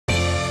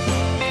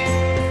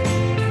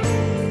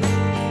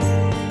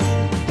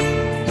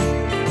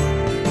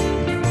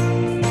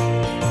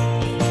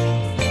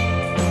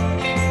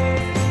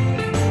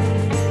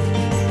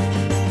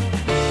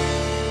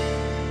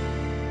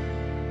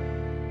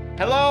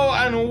Hello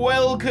and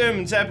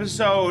welcome to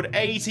episode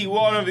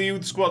 81 of the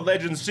Youth Squad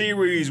Legends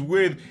series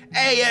with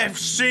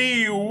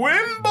AFC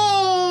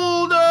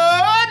Wimbledon.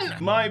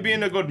 Might be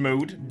in a good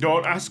mood,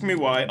 don't ask me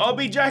why.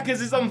 RB Jackers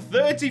is on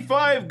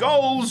 35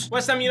 goals.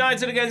 West Ham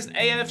United against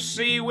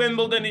AFC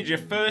Wimbledon is your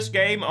first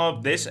game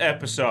of this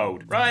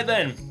episode. Right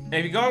then,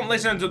 if you can't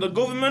listen to the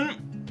government,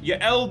 your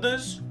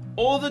elders,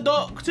 or the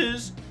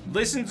doctors,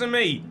 listen to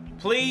me.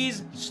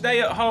 Please stay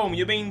at home.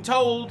 You're being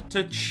told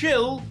to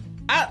chill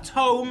at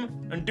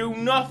home and do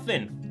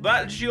nothing.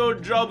 That's your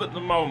job at the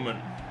moment.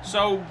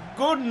 So,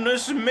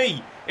 goodness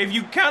me, if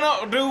you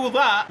cannot do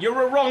that,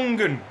 you're a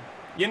wrong'un.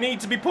 You need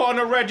to be put on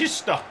a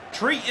register.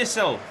 Treat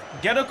yourself.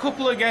 Get a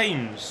couple of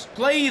games.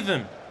 Play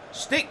them.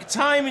 Stick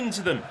time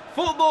into them.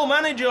 Football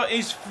Manager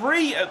is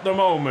free at the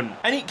moment,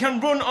 and it can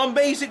run on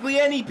basically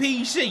any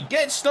PC.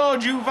 Get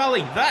Stardew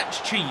Valley, that's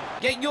cheap.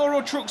 Get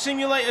Euro Truck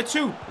Simulator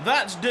 2,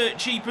 that's dirt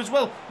cheap as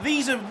well.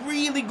 These are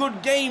really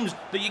good games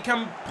that you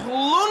can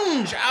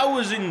plunge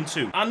hours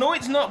into. I know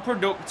it's not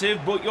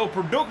productive, but your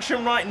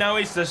production right now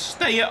is to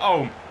stay at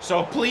home.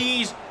 So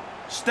please,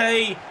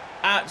 stay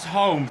at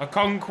home.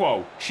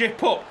 Okonkwo,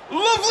 ship up.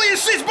 Lovely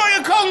assist by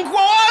Okonkwo,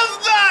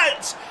 have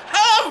that!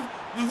 Have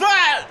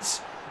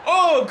that!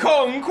 Oh,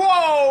 Okonkwo!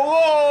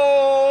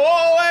 Oh,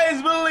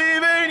 always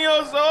believe in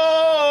your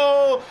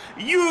soul!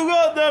 You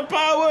got the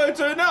power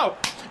to know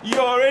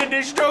you're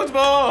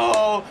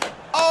indestructible!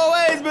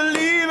 Always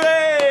believe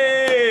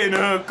in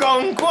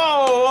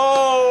Okonkwo!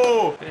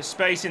 Bit of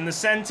space in the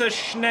centre.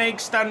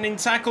 Schnegg standing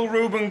tackle.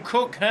 Ruben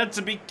Cook had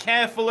to be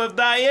careful of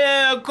that.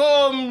 Here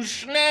comes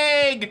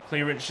Schnegg!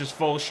 Clearance just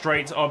falls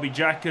straight to RB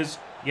Jackers.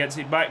 Gets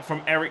it back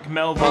from Eric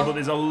Melville, but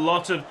there's a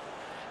lot of...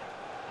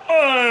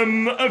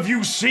 have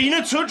you seen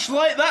a touch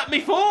like that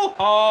before?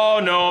 Oh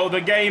no, the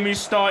game is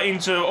starting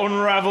to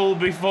unravel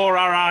before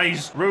our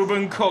eyes.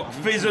 Ruben Cook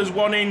fizzes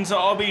one into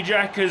RB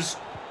Jackers,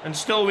 and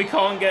still we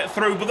can't get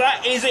through. But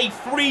that is a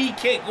free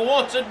kick.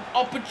 What an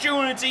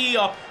opportunity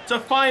here to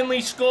finally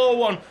score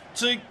one,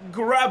 to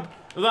grab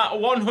that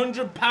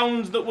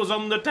 £100 that was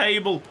on the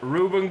table.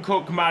 Ruben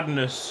Cook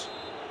madness.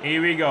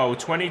 Here we go,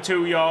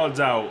 22 yards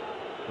out.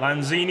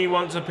 Lanzini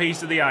wants a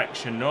piece of the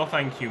action. No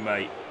thank you,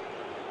 mate.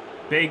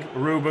 Big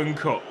Ruben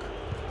Cook.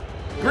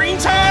 Green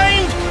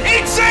timed!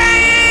 It's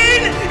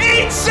in!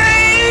 It's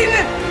in!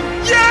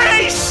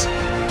 Yes!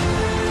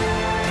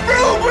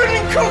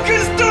 Ruben Cook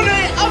has done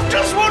it! I've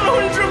just won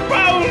 £100!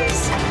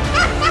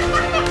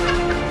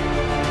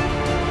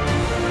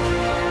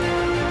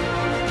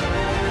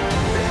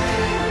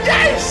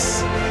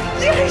 Yes!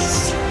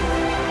 Yes!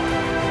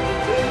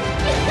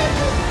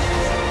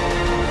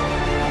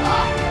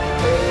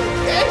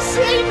 It's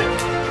in!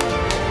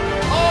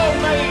 Oh,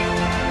 mate!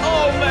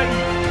 Oh, mate!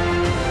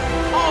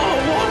 Oh,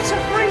 what a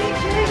free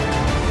kick!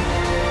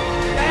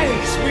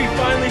 Yes, we've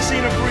finally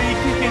seen a free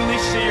kick in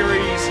this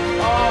series.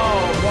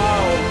 Oh,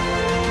 wow.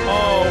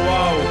 Oh,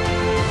 wow.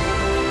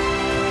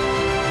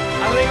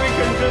 I think we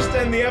can just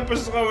end the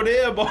episode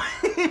here,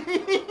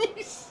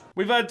 boys.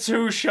 We've had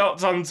 2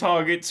 shots on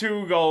target,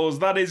 2 goals.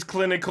 That is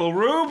clinical.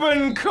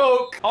 Ruben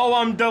Cook! Oh,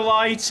 I'm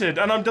delighted.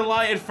 And I'm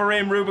delighted for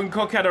him. Ruben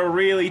Cook had a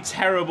really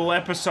terrible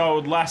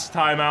episode last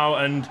time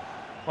out, and...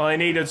 well, he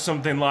needed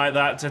something like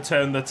that to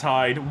turn the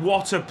tide.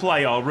 What a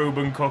player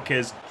Ruben Cook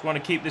is. Just want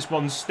to keep this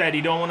one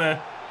steady. Don't want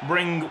to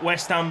bring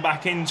West Ham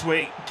back into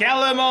it.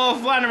 Callum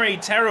Flannery.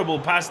 Terrible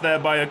pass there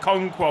by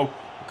Okonkwo.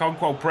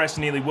 Okonkwo press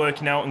nearly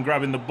working out and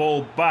grabbing the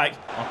ball back.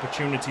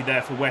 Opportunity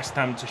there for West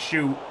Ham to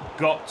shoot.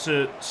 Got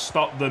to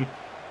stop them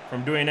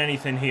from doing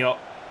anything here.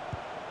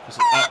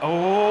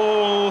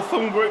 Oh,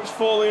 thumb grip's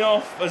falling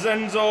off as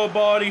Enzo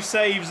Bardi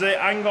saves it.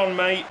 Hang on,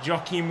 mate.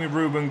 Jockeying with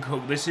Ruben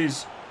Cook. This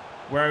is...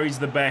 where he's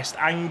the best,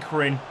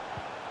 anchoring,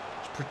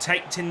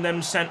 protecting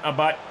them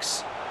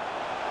centre-backs.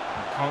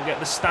 Can't get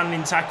the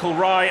standing tackle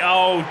right.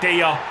 Oh,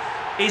 dear.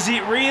 Is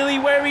it really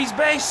where he's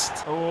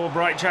best? Oh,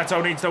 Bright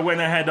Chateau needs to win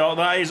a header.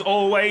 That is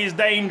always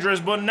dangerous.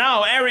 But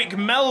now Eric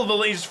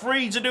Melville is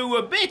free to do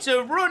a bit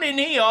of running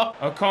here.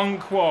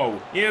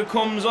 Okonkwo. Here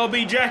comes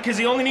RB Jackers.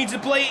 He only needs to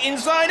play it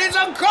inside. It's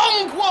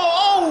Okonkwo.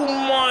 Oh,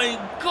 my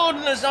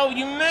goodness. How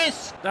you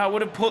missed. That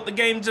would have put the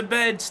game to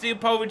bed.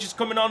 Stepovic is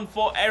coming on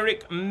for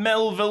Eric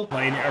Melville.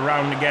 Playing it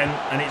around again.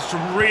 And it's a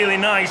really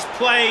nice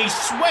play.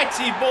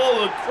 Sweaty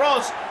ball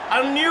across.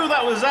 I knew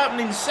that was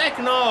happening.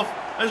 Second half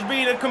has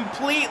been a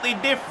completely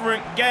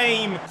different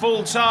game.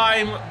 Full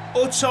time,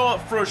 utter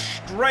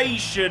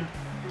frustration.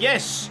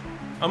 Yes,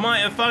 I might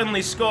have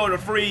finally scored a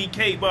free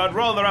kick, but I'd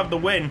rather have the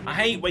win. I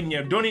hate when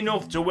you've done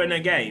enough to win a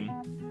game,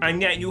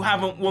 and yet you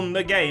haven't won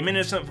the game.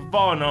 Innocent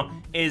Fofana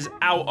is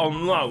out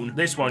on loan.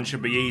 This one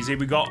should be easy.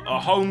 We got a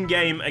home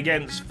game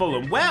against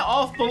Fulham. Where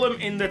are Fulham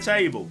in the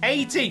table?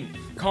 18th.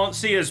 Can't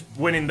see us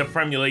winning the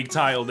Premier League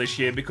title this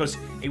year, because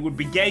it would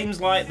be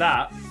games like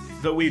that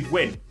that we'd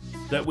win.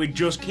 That we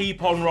just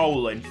keep on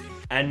rolling,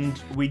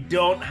 and we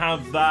don't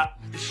have that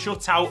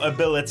shutout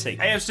ability.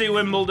 AFC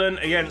Wimbledon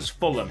against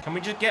Fulham. Can we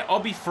just get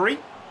Obi free?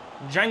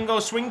 Django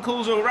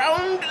Swinkles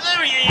around.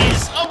 There he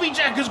is. Obi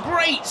Jackers,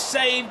 great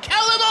save.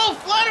 Callum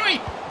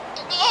Flannery.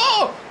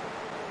 Oh!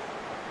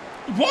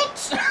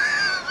 What?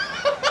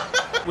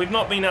 We've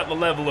not been at the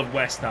level of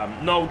West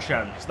Ham. No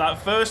chance. That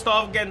first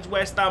half against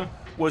West Ham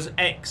was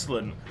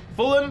excellent.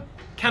 Fulham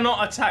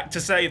cannot attack to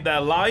save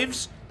their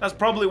lives. That's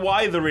probably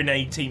why they're in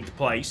 18th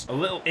place. A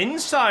little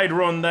inside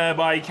run there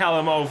by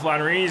Callum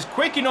O'Flaherty. He's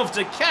quick enough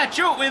to catch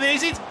up with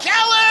this. It's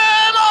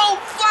Callum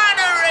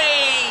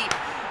O'Flaherty!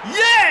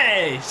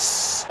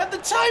 Yes! At the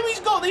time he's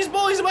got this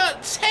ball, he's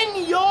about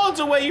 10 yards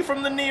away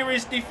from the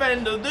nearest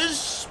defender. The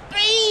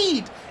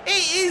speed!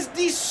 It is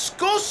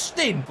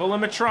disgusting.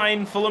 Fulham are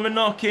trying, Fulham are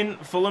knocking,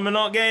 Fulham are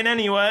not getting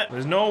anywhere.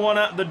 There's no one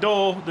at the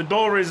door. The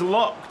door is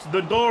locked.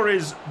 The door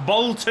is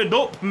bolted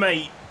up,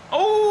 mate.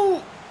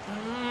 Oh!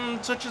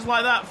 Touches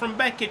like that from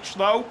Bekic,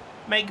 though,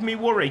 make me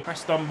worry.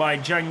 Pressed on by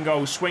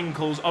Django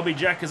Swinkles. Obi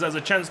Jackers has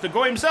a chance to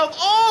go himself.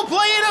 Oh,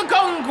 playing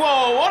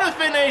Okonkwo. What a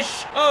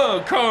finish.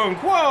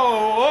 Okonkwo.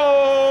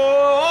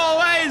 Oh,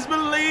 always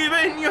believe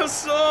in your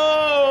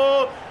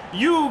soul.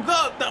 You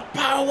got the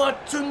power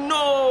to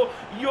know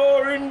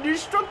you're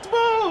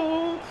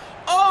indestructible.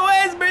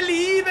 Always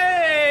believe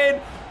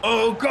in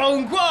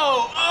Okonkwo.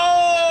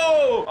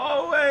 Oh,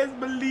 always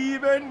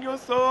believe in your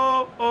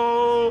soul.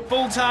 Oh,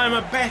 full time,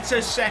 a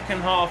better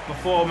second half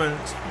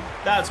performance.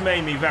 That's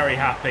made me very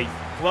happy.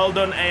 Well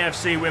done,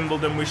 AFC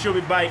Wimbledon. We should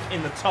be back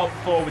in the top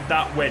 4 with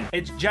that win.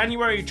 It's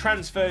January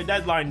transfer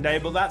deadline day,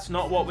 but that's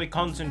not what we're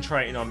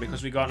concentrating on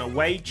because we got an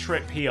away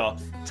trip here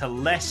to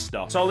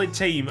Leicester. Solid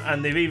team,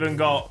 and they've even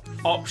got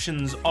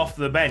options off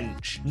the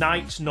bench.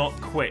 Knight's not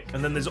quick.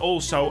 And then there's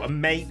also a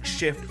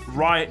makeshift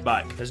right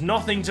back. There's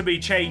nothing to be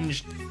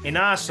changed in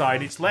our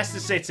side. It's Leicester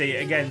City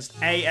against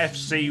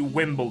AFC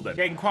Wimbledon.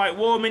 Getting quite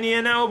warm in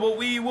here now, but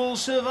we will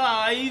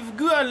survive.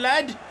 Good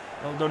lad.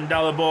 Well done,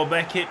 Dalibor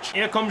Bekic.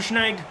 Here comes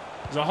Schnegg.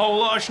 There's a whole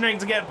lot of Schnegg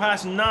to get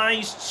past.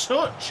 Nice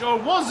touch, or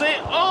was it?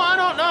 Oh, I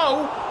don't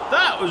know.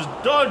 That was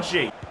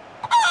dodgy.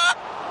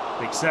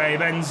 Big save,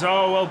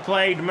 Enzo. Well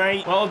played,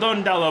 mate. Well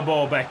done,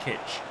 Dalibor Bekic.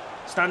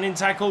 Standing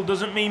tackle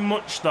doesn't mean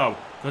much, though,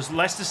 because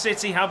Leicester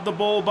City have the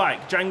ball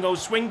back. Django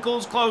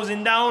Swinkles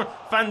closing down.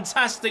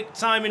 Fantastic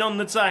timing on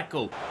the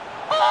tackle.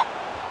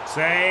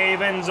 Save,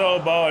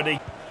 Enzo Bardi.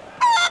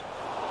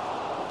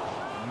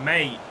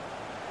 Mate.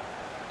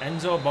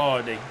 Enzo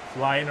Bardi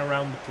flying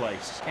around the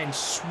place. Getting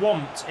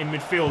swamped in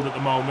midfield at the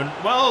moment.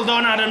 Well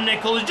done, Adam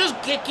Nichols. Just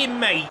kick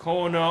him, mate.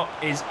 Corner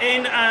is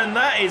in, and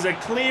that is a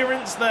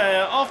clearance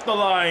there off the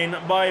line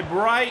by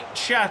Bright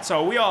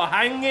Chateau. We are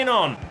hanging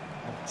on.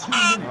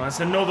 Oh, that's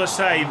another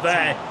save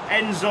there.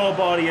 Enzo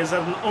Bardi has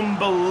had an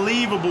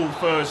unbelievable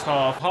first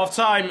half.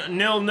 Half-time,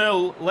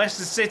 0-0.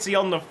 Leicester City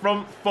on the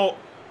front foot.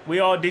 We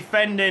are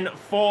defending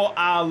for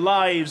our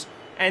lives.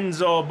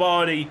 Enzo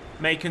Bardi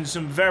making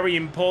some very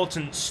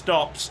important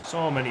stops.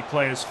 So many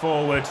players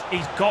forward.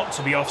 He's got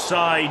to be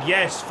offside.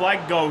 Yes,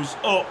 flag goes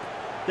up.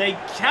 They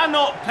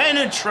cannot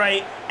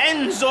penetrate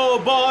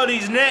Enzo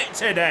Bardi's net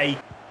today.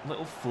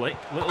 Little flick,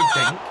 little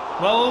dink.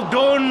 Well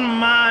done,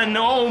 man.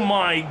 Oh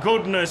my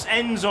goodness.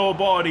 Enzo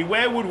Bardi,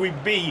 where would we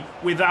be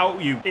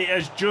without you? It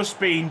has just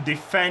been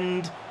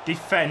defend,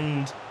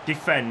 defend,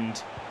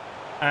 defend.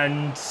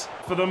 And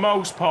for the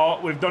most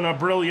part, we've done a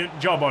brilliant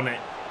job on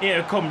it.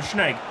 Here comes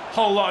Schnegg.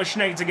 Whole lot of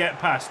Schnegg to get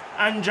past.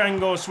 And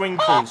Django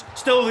Swinkles.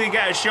 Still they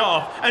get a shot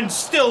off. And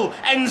still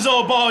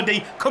Enzo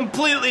Bardi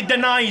completely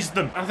denies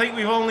them. I think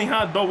we've only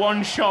had the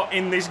one shot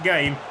in this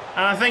game.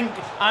 And I think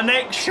our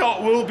next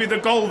shot will be the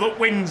goal that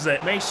wins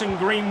it. Mason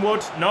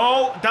Greenwood.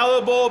 No.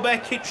 Dalibor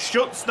Bekic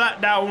shuts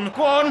that down.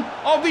 Go on.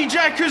 Obi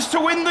Jackers to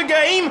win the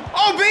game.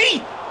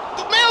 Obi!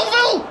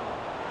 Melville!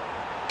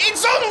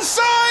 It's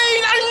onside!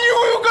 I knew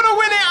we were going to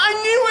win it! I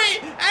knew it!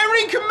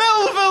 Eric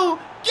Melville!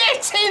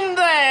 Get in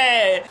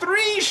there!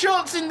 3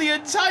 shots in the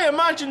entire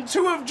match and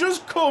 2 have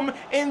just come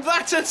in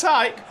that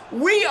attack.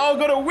 We are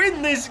going to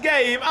win this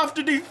game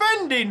after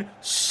defending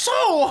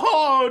so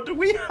hard.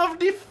 We have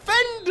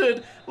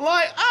defended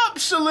like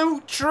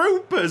absolute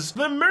troopers.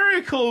 The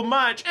miracle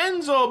match.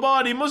 Enzo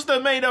Bardi must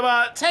have made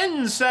about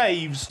 10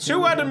 saves.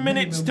 2 added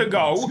minutes to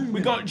go.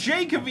 We got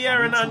Jacob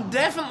Vieira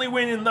definitely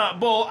winning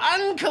that ball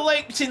and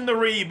collecting the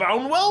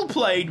rebound. Well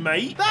played,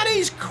 mate. That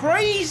is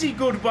crazy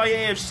good by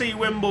AFC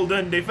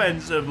Wimbledon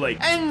defensively.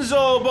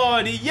 Enzo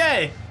Bardi,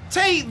 yeah.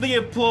 Take the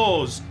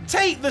applause.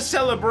 Take the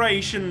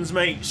celebrations,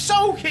 mate.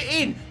 Soak it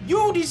in.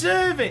 You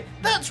deserve it.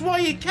 That's why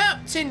you're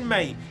captain,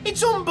 mate.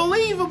 It's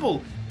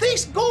unbelievable.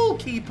 This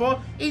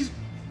goalkeeper is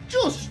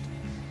just...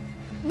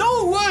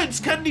 no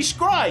words can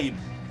describe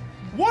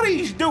what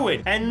he's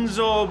doing.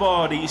 Enzo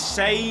Bardi,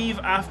 save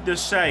after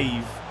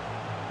save.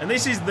 And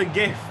this is the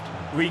gift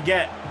we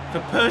get for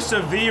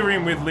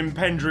persevering with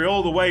Limpendry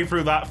all the way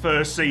through that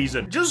first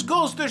season. Just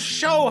goes to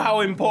show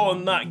how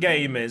important that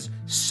game is.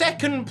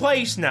 2nd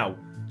place now.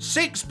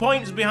 6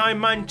 points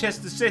behind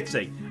Manchester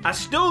City. I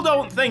still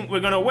don't think we're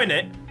going to win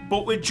it,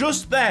 but we're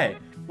just there.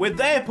 We're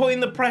there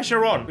putting the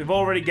pressure on. We've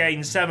already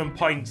gained 7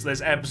 points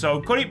this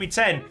episode. Could it be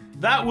 10?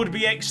 That would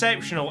be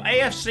exceptional.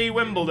 AFC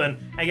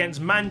Wimbledon against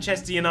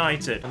Manchester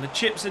United. And the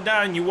chips are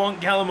down. You want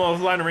Callum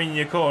O'Flaherty in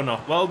your corner.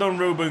 Well done,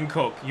 Ruben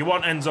Cook. You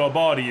want Enzo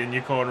Bardi in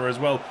your corner as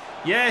well.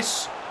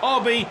 Yes,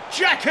 Obi,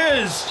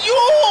 Jackers!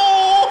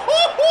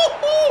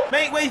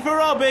 Make way for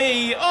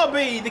Obi!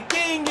 Obi, the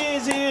king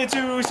is here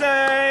to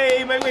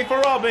say, make way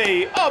for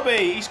Obi!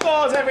 Obi, he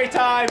scores every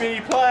time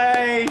he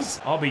plays!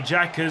 Obi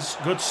Jackers,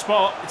 good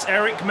spot. It's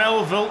Eric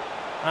Melville.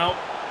 Now,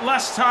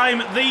 last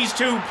time these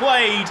two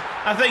played,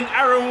 I think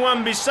Aaron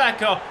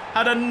Wan-Bissaka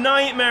had a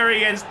nightmare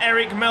against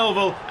Eric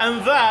Melville,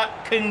 and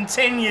that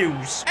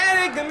continues.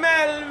 Eric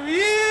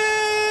Melville!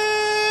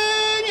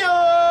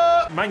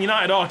 Man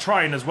United are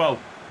trying as well.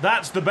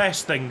 That's the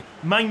best thing.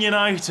 Man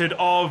United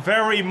are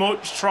very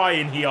much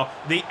trying here.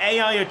 The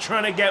AI are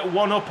trying to get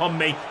one up on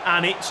me,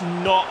 and it's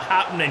not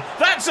happening.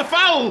 That's a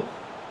foul!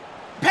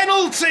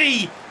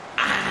 Penalty!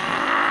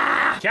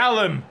 Ah!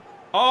 Callum.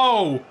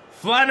 Oh,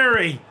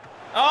 Flannery.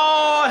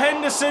 Oh,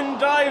 Henderson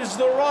dives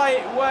the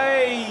right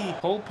way.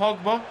 Paul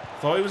Pogba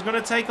thought he was going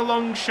to take a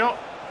long shot.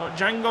 Got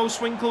Django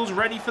Swinkles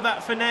ready for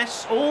that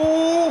finesse.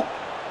 Oh!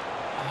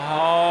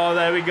 Oh,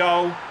 there we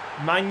go.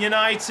 Man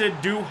United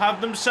do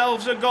have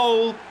themselves a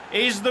goal.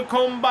 Is the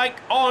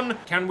comeback on?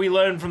 Can we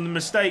learn from the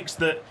mistakes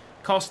that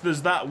cost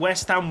us that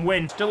West Ham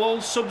win? Still all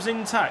subs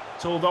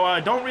intact, although I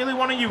don't really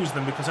want to use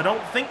them because I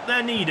don't think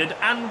they're needed,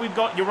 and we've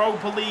got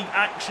Europa League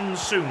action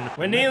soon.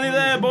 We're nearly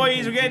there,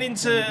 boys. We're getting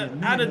into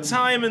added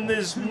time, and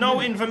there's no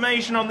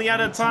information on the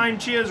added time.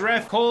 Cheers,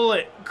 ref. Call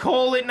it.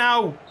 Call it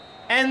now.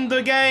 End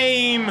the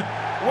game.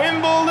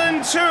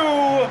 Wimbledon 2.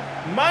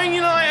 Man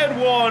United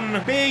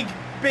 1.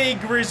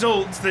 Big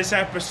results this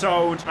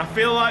episode. I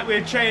feel like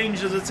we've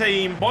changed as a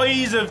team.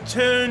 Boys have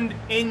turned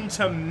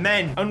into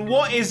men. And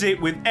what is it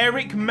with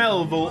Eric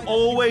Melville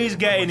always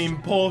getting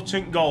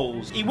important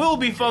goals? He will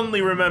be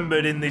fondly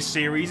remembered in this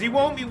series. He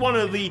won't be one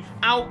of the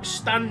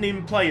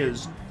outstanding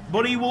players,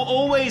 but he will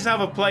always have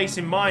a place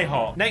in my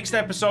heart. Next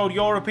episode,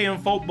 European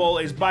football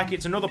is back.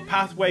 It's another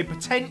pathway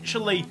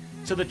potentially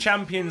to the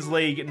Champions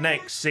League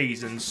next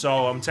season,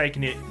 so I'm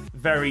taking it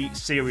very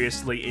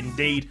seriously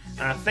indeed,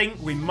 and I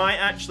think we might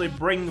actually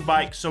bring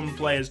back some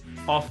players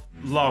off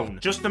loan,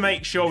 just to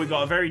make sure we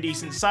got a very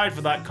decent side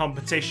for that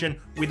competition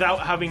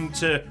without having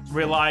to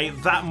rely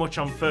that much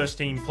on first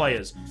team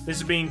players. This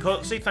has been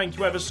Cutsy. Thank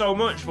you ever so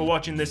much for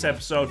watching this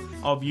episode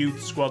of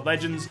Youth Squad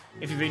Legends.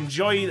 If you've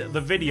enjoyed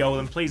the video,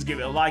 then please give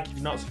it a like. If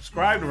you're not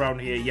subscribed around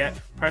here yet,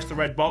 press the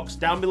red box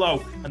down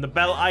below and the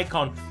bell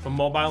icon for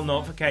mobile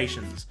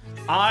notifications.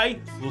 I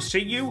will see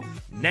you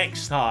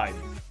next time.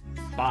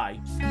 Bye.